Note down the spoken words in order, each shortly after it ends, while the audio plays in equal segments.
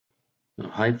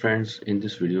Hi friends, in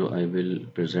this video I will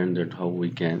present that how we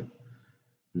can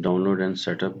download and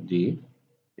set up the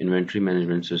inventory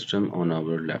management system on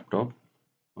our laptop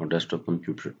or desktop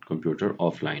computer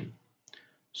offline.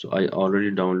 So I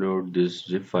already downloaded this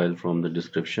zip file from the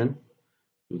description.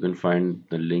 You can find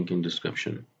the link in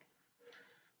description.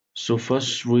 So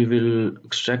first we will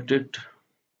extract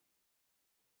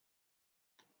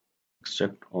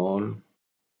all,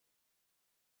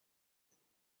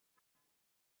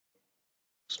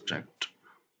 extract.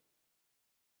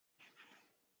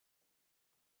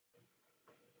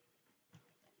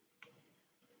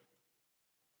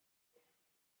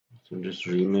 So just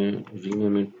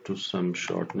rename it to some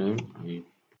short name,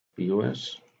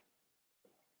 POS.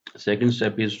 Second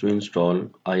step is to install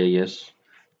IIS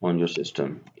on your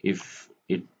system. If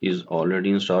it is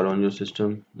already installed on your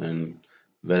system, then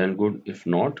well and good. If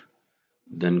not,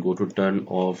 then go to turn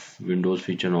off Windows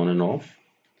feature on and off.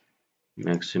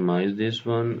 Maximize this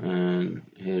one, and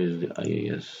here is the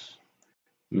IIS.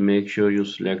 Make sure you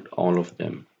select all of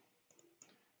them,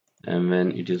 and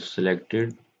when it is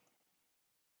selected,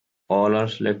 all are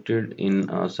selected in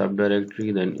a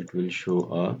subdirectory, then it will show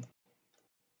a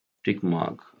tick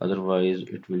mark. Otherwise,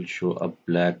 it will show a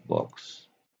black box.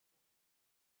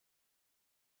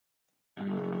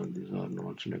 These are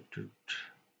not selected.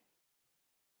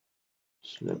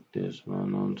 Select this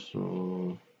one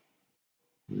also,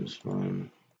 this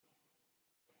one.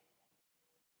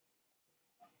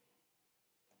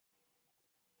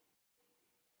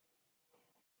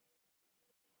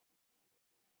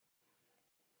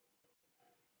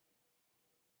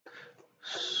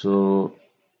 So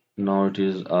now it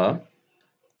is a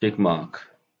tick mark.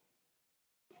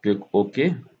 Click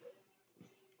OK.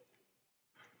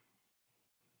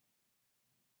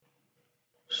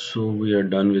 So we are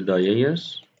done with the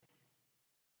IIS.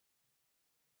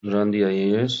 Run the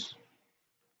IIS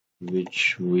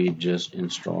which we just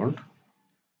installed.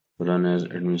 Run as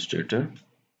administrator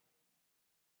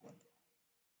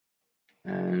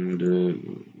and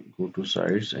go to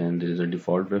sites, and there is a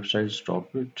default website.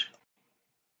 Stop it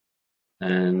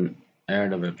and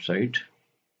add a website.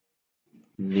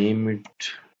 Name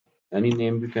it any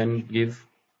name you can give,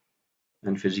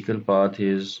 and physical path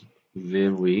is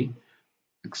where we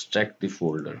extract the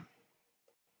folder,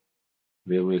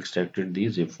 where we extracted the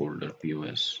zip folder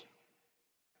POS,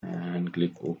 and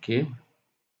click OK.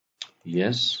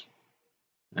 Yes.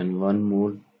 And one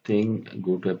more thing,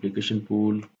 go to application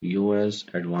pool, POS,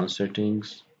 advanced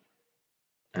settings,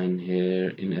 and here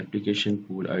in application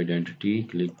pool identity,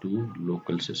 click to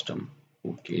local system.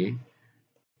 OK.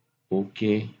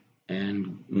 OK.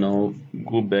 And now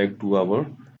go back to our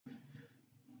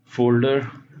folder,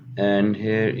 and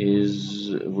here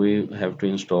is we have to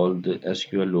install the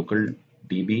SQL local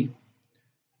DB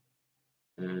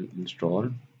and install.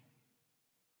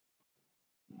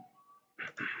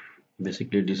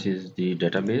 Basically this is the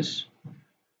database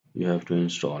you have to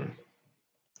install.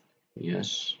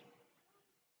 Yes,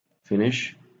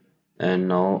 finish. And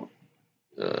now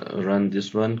run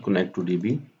this one, connect to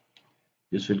DB.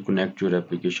 This will connect your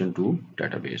application to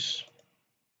database.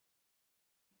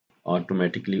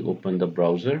 Automatically open the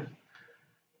browser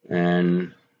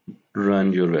and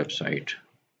run your website.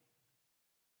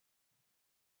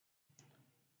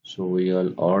 So we are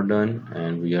all done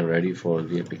and we are ready for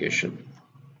the application.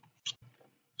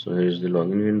 So here is the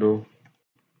login window.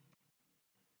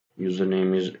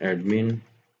 Username is admin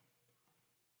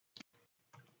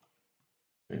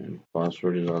and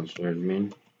password is also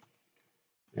admin.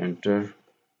 Enter.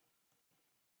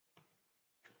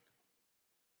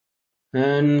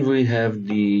 And we have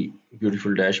the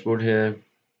beautiful dashboard here.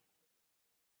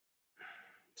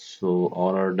 So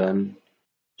all are done.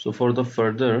 So for the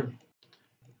further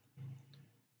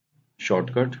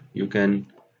shortcut, you can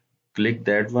click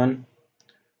that one,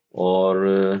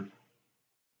 or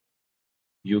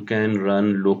you can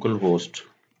run localhost.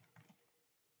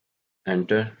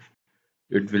 Enter.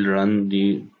 It will run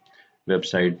the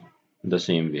website the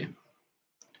same way.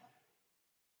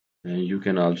 And you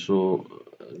can also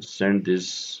send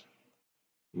this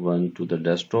one to the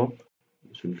desktop.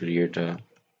 This will create a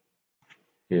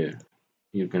here.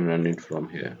 You can run it from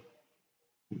here.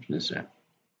 This app.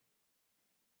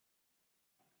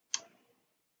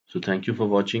 So thank you for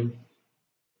watching.